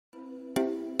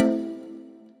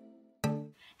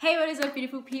Hey, what is up,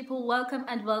 beautiful people? Welcome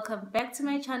and welcome back to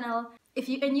my channel. If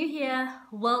you are new here,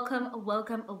 welcome.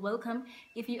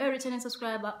 If you are a returning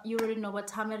subscriber, you already know what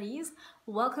time it is.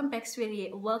 Welcome back,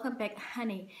 sweetie. Welcome back,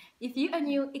 honey. If you are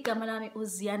new, igama lami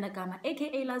uZiyanda Gama,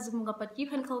 aka Lazimuka, but you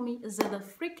can call me the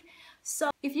Freak. So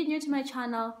if you're new to my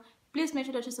channel, please make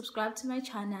sure that you subscribe to my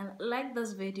channel, like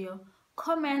this video,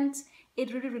 comment.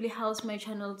 It really helps my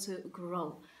channel to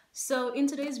grow. So in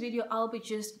today's video, I'll be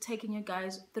just taking you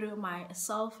guys through my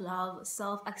self-love,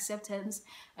 self-acceptance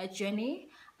journey.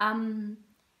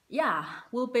 Yeah,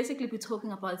 we'll basically be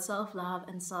talking about self-love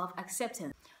and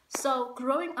self-acceptance. So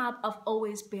growing up, I've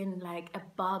always been like a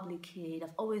bubbly kid.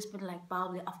 I've always been like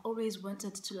bubbly. I've always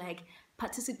wanted to like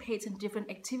participate in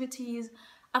different activities.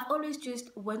 I've always just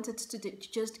wanted to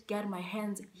just get my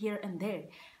hands here and there.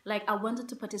 Like I wanted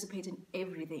to participate in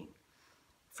everything.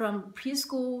 From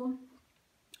preschool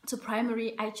to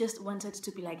primary, I just wanted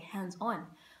to be like hands-on.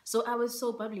 So I was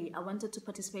so bubbly. I wanted to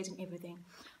participate in everything.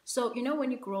 So you know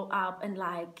when you grow up and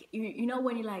like you know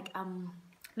when you like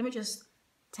let me just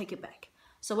take it back.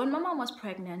 So when my mom was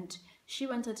pregnant, she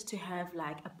wanted to have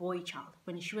like a boy child.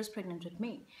 When she was pregnant with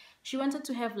me, she wanted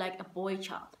to have like a boy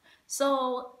child.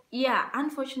 So yeah,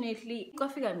 unfortunately,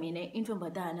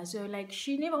 so like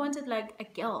she never wanted like a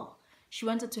girl. She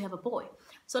wanted to have a boy.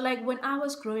 So like when I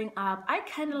was growing up, I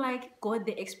kind of like got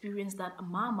the experience that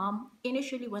my mom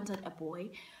initially wanted a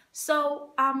boy.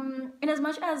 So in as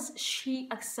much as she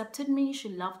accepted me, she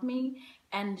loved me,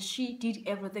 and she did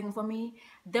everything for me,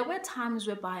 there were times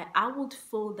whereby I would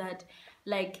feel that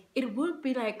like it would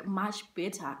be like much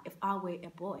better if I were a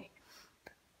boy.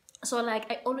 So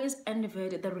like I always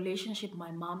envied the relationship my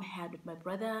mom had with my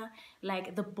brother,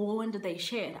 like the bond they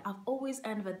shared. I've always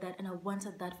envied that and I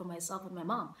wanted that for myself and my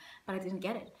mom, but I didn't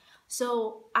get it.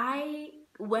 So I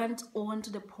went on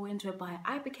to the point whereby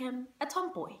I became a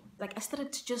tomboy. Like I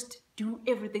started to just do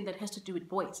everything that has to do with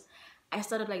boys. I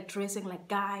started like dressing like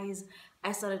guys.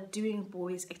 I started doing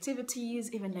boys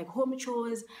activities, even like home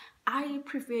chores. I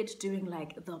preferred doing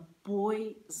like the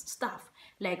boy stuff,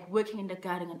 like working in the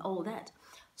garden and all that.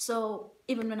 So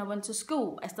even when I went to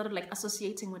school, I started like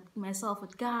associating with myself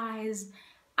with guys.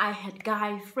 I had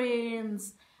guy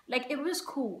friends. Like it was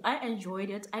cool. I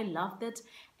enjoyed it. I loved it.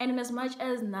 And as much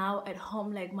as now at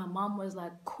home, like my mom was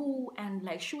like cool and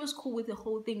like she was cool with the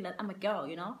whole thing that I'm a girl,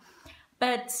 you know.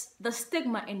 But the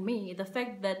stigma in me, the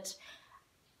fact that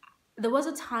there was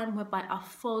a time whereby I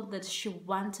felt that she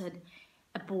wanted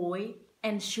a boy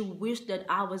and she wished that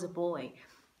I was a boy.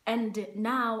 And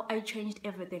now I changed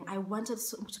everything. I wanted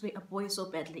to be a boy so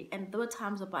badly. And there were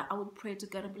times whereby I would pray to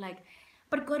God and be like,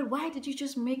 but God, why did you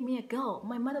just make me a girl?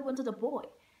 My mother wanted a boy.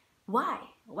 Why?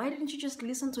 Why didn't you just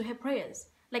listen to her prayers?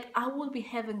 Like I will be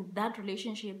having that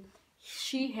relationship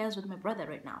she has with my brother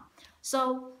right now.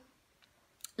 So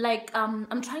like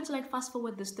I'm trying to like fast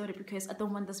forward the story because I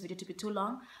don't want this video to be too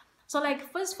long. So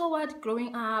like fast forward,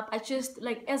 growing up, I just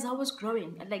like as I was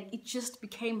growing, like it just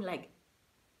became like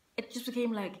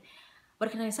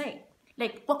what can I say,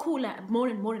 like wakula more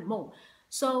and more and more.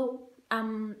 So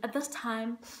at this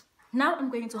time, now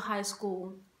I'm going to high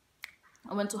school.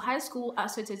 I went to high school, I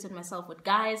associated myself with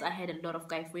guys. I had a lot of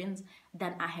guy friends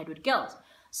than I had with girls.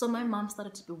 So my mom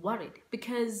started to be worried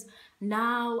because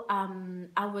now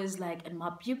I was like in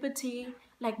my puberty,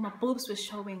 like my boobs were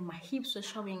showing, my hips were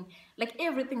showing, like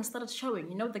everything started showing,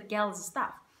 you know, the girls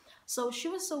stuff. So she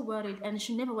was so worried and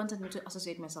she never wanted me to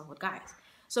associate myself with guys.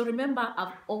 So remember,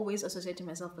 I've always associated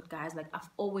myself with guys. Like I've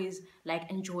always like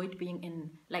enjoyed being in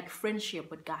like friendship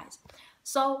with guys.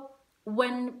 So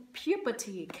when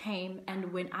puberty came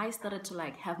and when I started to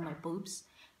like have my boobs,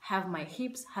 have my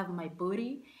hips, have my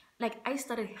booty, like I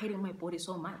started hating my body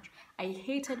so much. I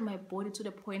hated my body to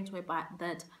the point whereby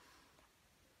that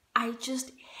I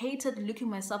just hated looking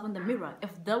myself in the mirror.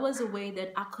 If there was a way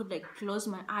that I could like close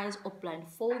my eyes or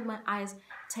blindfold my eyes,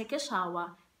 take a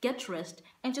shower, get dressed,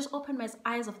 and just open my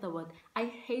eyes afterward, I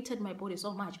hated my body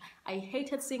so much. I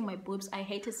hated seeing my boobs. I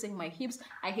hated seeing my hips.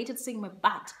 I hated seeing my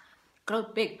butt grow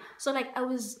big. So like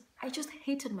I just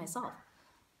hated myself.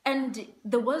 And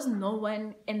there was no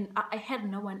one, and I had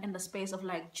no one in the space of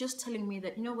like just telling me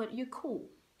that, you know what, you're cool.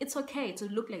 It's okay to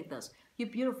look like this. You're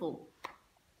beautiful.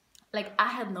 Like I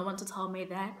had no one to tell me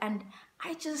that, and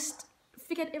I just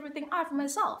figured everything out for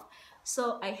myself.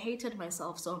 So I hated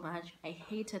myself so much. I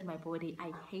hated my body.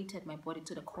 I hated my body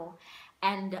to the core.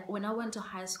 And when I went to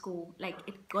high school, like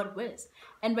it got worse.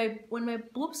 And when my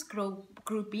boobs grew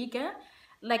bigger,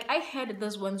 like I had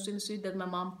this one swimsuit that my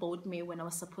mom bought me when I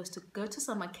was supposed to go to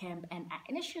summer camp, and I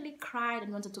initially cried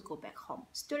and wanted to go back home.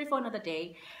 Story for another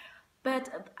day.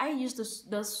 But I used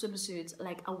those swimsuits.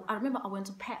 Like I remember I went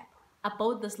to Pep. I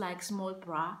bought this like small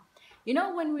bra You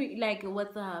know, when we like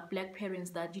with black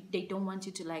parents that they don't want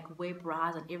you to like wear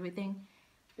bras and everything.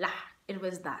 Lah, it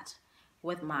was that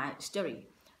with my story.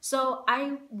 So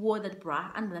I wore that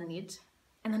bra underneath,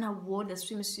 and then I wore the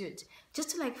swimsuit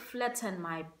just to like flatten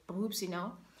my boobs, you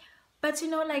know. But you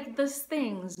know, like these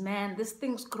things, man, these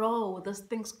things grow,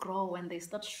 and they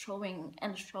start showing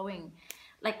and showing.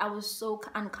 Like I was so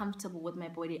uncomfortable with my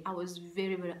body. I was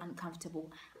very, very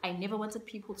uncomfortable. I never wanted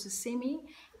people to see me.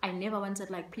 I never wanted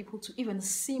like people to even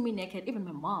see me naked. Even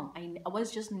my mom. I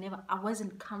was just never. I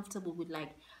wasn't comfortable with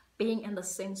like being in the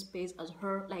same space as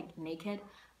her, like naked.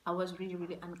 I was really,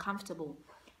 really uncomfortable.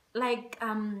 Like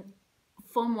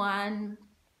form one,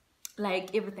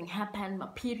 like everything happened, my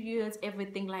periods,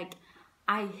 everything. Like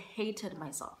I hated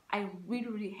myself. I really,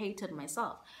 really hated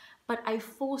myself. But I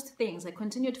forced things. I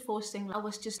continued forcing. I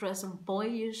was just dressing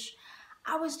boyish.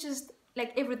 I was just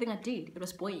like everything I did, it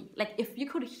was boy. Like if you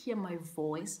could hear my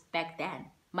voice back then,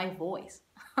 my voice.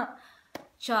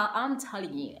 Child, I'm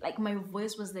telling you, like my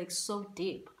voice was like so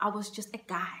deep. I was just a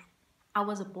guy. I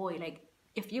was a boy. Like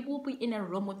if you will be in a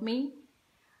room with me,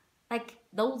 like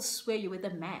they'll swear you with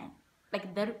a man.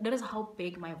 Like that is how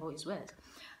big my voice was.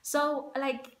 So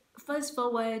like fast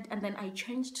forward, and then I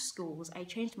changed schools. I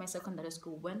changed my secondary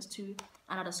school, went to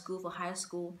another school for high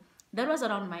school. That was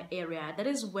around my area. That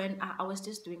is when I was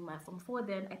just doing my form 4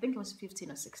 then. I think it was 15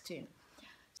 or 16.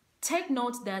 Take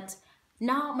note that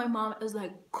now my mom is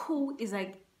like cool, is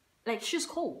like she's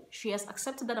cool. She has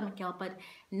accepted that I'm a girl, but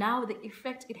now the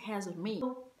effect it has on me.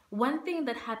 One thing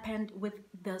that happened with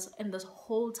this in this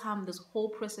whole time, this whole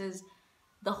process,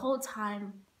 the whole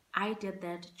time I did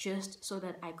that just so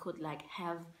that I could like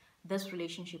have this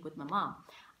relationship with my mom.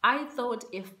 I thought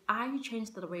if I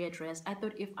changed the way I dress, I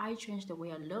thought if I changed the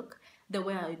way I look, the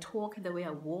way I talk, the way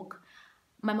I walk,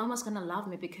 my mom was gonna love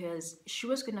me because she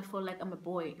was gonna feel like I'm a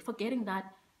boy. Forgetting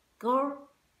that, girl,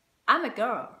 I'm a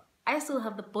girl. I still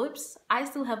have the boobs. I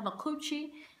still have my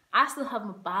coochie. I still have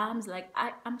my bums. Like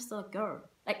I'm still a girl.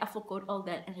 Like I forgot all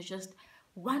that, and I just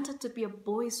wanted to be a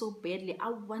boy so badly. I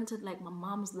wanted like my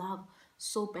mom's love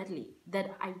so badly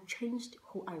that I changed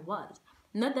who I was.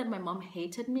 Not that my mom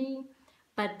hated me,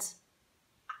 but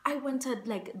I wanted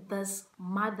like this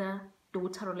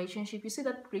mother-daughter relationship. You see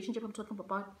that relationship I'm talking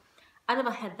about? I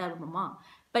never had that with my mom,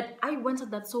 but I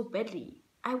wanted that so badly.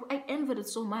 I envied it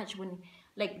so much when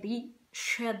like they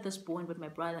shared this bond with my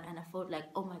brother, and I felt like,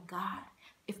 oh my God,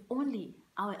 if only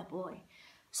I were a boy.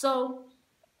 So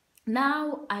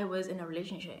now I was in a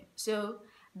relationship. So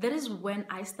that is when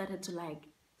I started to like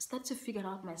start to figure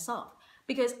out myself,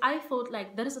 because I felt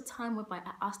like there is a time whereby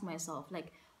I asked myself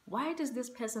like, why does this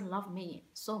person love me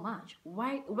so much?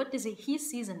 Why, what is it he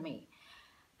sees in me?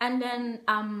 And then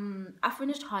I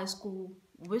finished high school,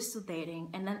 we're still dating,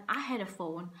 and then I had a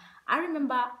phone. I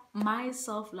remember my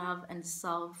self-love and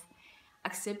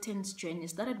self-acceptance journey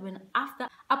started when after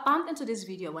I bumped into this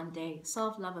video one day,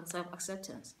 self-love and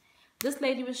self-acceptance. This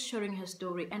lady was sharing her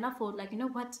story, and I thought like, you know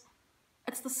what?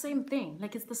 It's the same thing.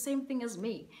 Like it's the same thing as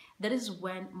me. That is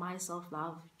when my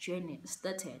self-love journey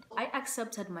started. I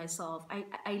accepted myself.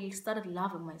 I started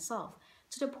loving myself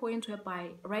to the point whereby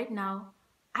right now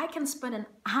I can spend an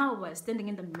hour standing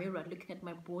in the mirror looking at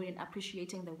my body and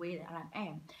appreciating the way that I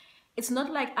am. It's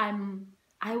not like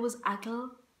I was ugly,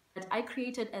 but I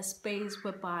created a space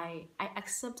whereby I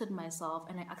accepted myself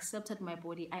and I accepted my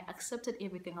body. I accepted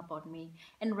everything about me.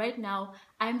 And right now,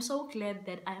 I'm so glad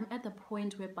that I am at the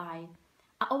point whereby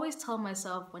I always tell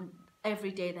myself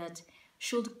every day that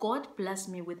should God bless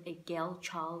me with a girl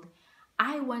child,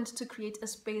 I want to create a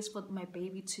space for my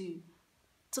baby to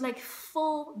like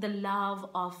feel the love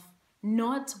of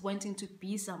not wanting to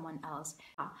be someone else.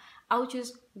 I would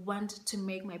just want to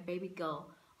make my baby girl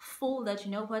feel that,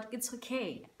 you know what, it's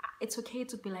okay. It's okay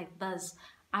to be like this.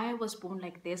 I was born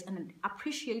like this, and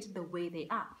appreciate the way they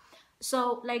are.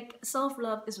 So like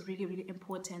self-love is really, really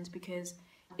important because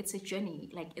it's a journey.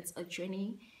 Like it's a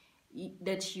journey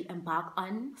that you embark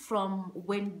on from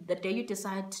when the day you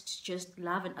decide to just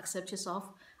love and accept yourself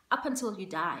up until you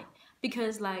die,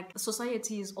 because like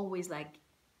society is always like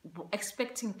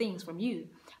expecting things from you.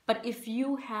 But if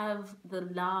you have the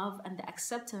love and the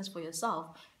acceptance for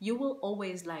yourself, you will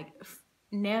always like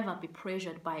never be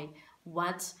pressured by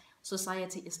what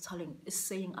society is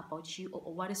saying about you,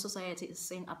 or what society is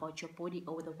saying about your body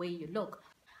or the way you look.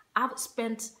 I've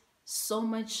spent so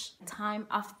much time,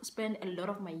 I've spent a lot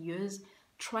of my years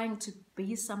trying to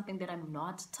be something that I'm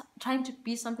not, trying to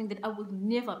be something that I will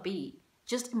never be.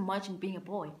 Just imagine being a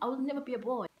boy. I will never be a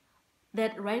boy.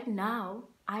 That right now,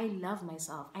 I love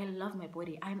myself. I love my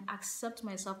body. I accept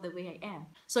myself the way I am.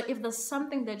 So if there's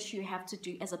something that you have to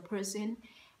do as a person,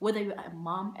 whether you're a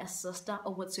mom, a sister,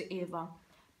 or whatsoever,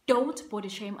 don't body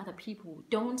shame other people.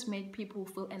 Don't make people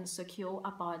feel insecure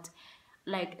about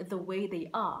like the way they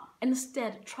are.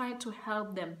 Instead, try to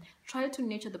help them. Try to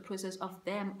nurture the process of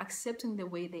them accepting the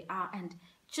way they are and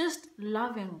just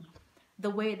loving the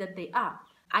way that they are.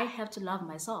 I have to love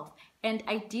myself. And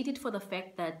I did it for the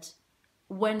fact that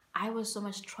when I was so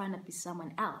much trying to be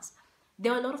someone else,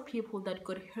 there were a lot of people that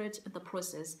got hurt in the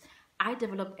process. I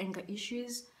developed anger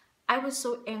issues. I was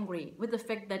so angry with the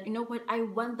fact that, you know what, I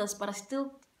want this, but I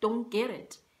still don't get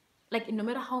it. Like, no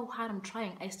matter how hard I'm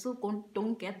trying, I still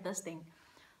don't get this thing.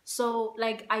 So,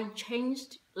 like, I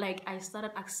changed, like, I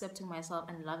started accepting myself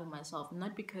and loving myself,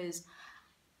 not because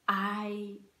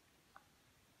I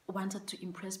wanted to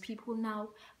impress people now,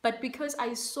 but because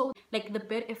I saw, like, the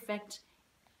bad effect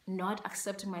not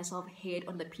accepting myself had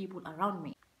on the people around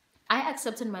me. I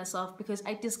accepted myself because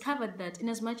I discovered that in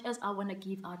as much as I want to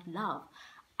give out love,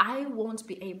 I won't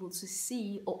be able to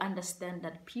see or understand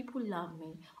that people love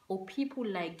me or people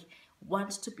like want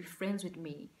to be friends with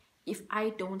me if I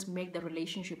don't make the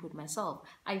relationship with myself.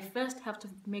 I first have to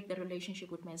make the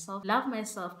relationship with myself, love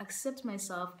myself, accept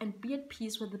myself, and be at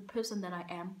peace with the person that I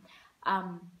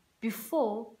am,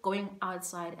 before going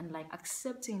outside and like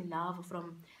accepting love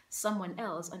from someone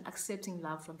else and accepting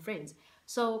love from friends.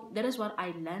 So that is what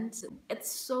I learned.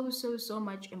 It's so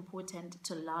much important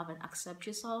to love and accept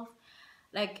yourself.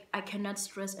 Like, I cannot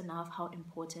stress enough how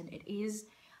important it is.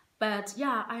 But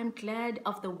yeah, I am glad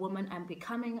of the woman I'm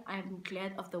becoming. I'm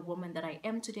glad of the woman that I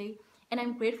am today. And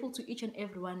I'm grateful to each and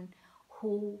everyone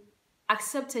who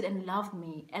accepted and loved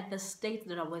me at the state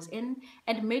that I was in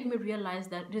and made me realize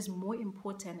that it is more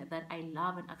important that I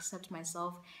love and accept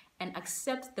myself and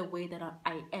accept the way that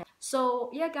I am. So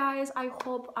yeah, guys, I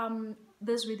hope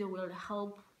this video will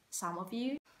help some of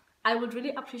you. I would really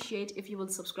appreciate if you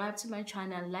would subscribe to my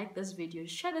channel, like this video,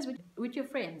 share this with your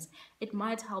friends. It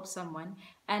might help someone.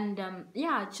 And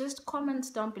yeah, just comment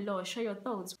down below, share your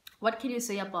thoughts. What can you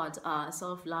say about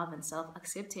self-love and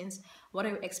self-acceptance? What are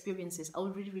your experiences? I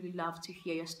would really love to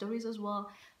hear your stories as well.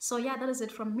 So yeah, that is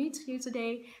it from me to you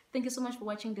today. Thank you so much for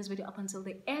watching this video up until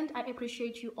the end. I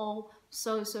appreciate you all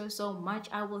so much.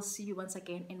 I will see you once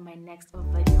again in my next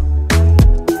video.